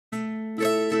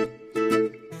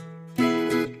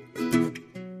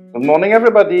Good morning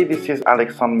everybody, this is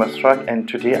Alexandre Musruck and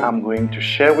today I'm going to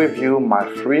share with you my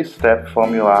 3-step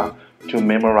formula to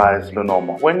memorize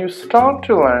Lenormand. When you start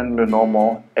to learn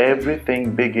Lenormand,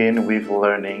 everything begins with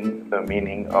learning the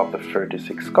meaning of the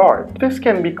 36 cards. This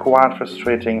can be quite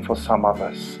frustrating for some of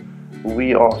us.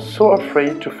 We are so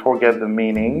afraid to forget the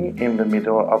meaning in the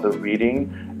middle of the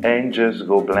reading and just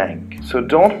go blank. So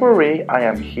don't worry, I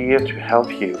am here to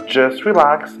help you. Just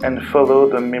relax and follow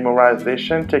the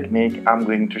memorization technique I'm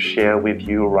going to share with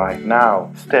you right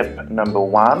now. Step number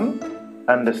 1,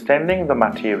 understanding the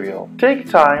material. Take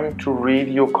time to read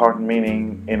your card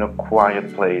meaning in a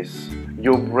quiet place.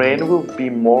 Your brain will be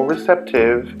more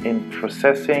receptive in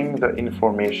processing the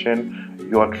information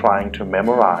you are trying to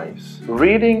memorize.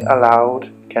 Reading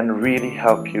aloud can really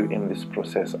help you in this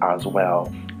process as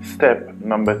well. Step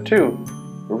number 2,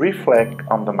 reflect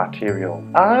on the material.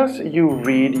 As you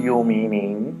read your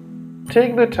meaning,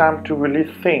 take the time to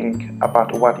really think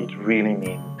about what it really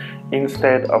means.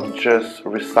 Instead of just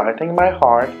reciting by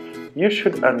heart, you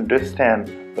should understand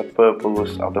the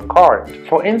purpose of the card.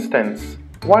 For instance,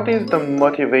 what is the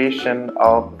motivation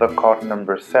of the card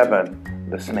number 7,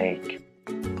 the snake?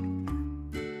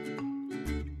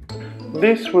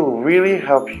 This will really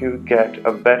help you get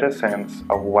a better sense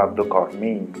of what the card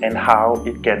means and how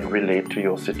it can relate to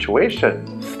your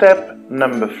situation. Step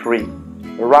number 3,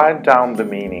 write down the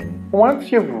meaning.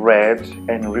 Once you've read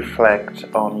and reflect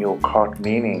on your card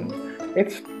meaning,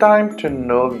 it's time to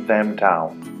note them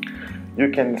down. You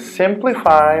can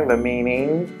simplify the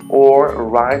meaning or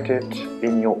write it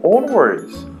in your own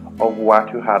words of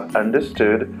what you have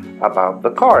understood about the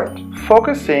card.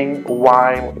 Focusing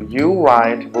while you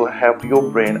write will help your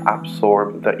brain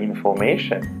absorb the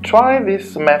information. Try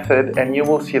this method and you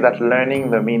will see that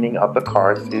learning the meaning of the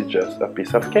cards is just a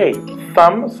piece of cake.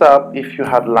 Thumbs up if you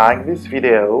have liked this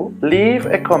video, leave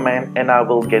a comment and I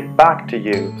will get back to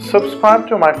you. Subscribe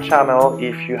to my channel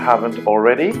if you haven't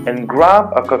already and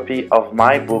grab a copy of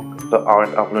my book, The Art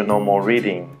of Lenormand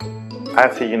Reading.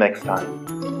 I'll see you next time.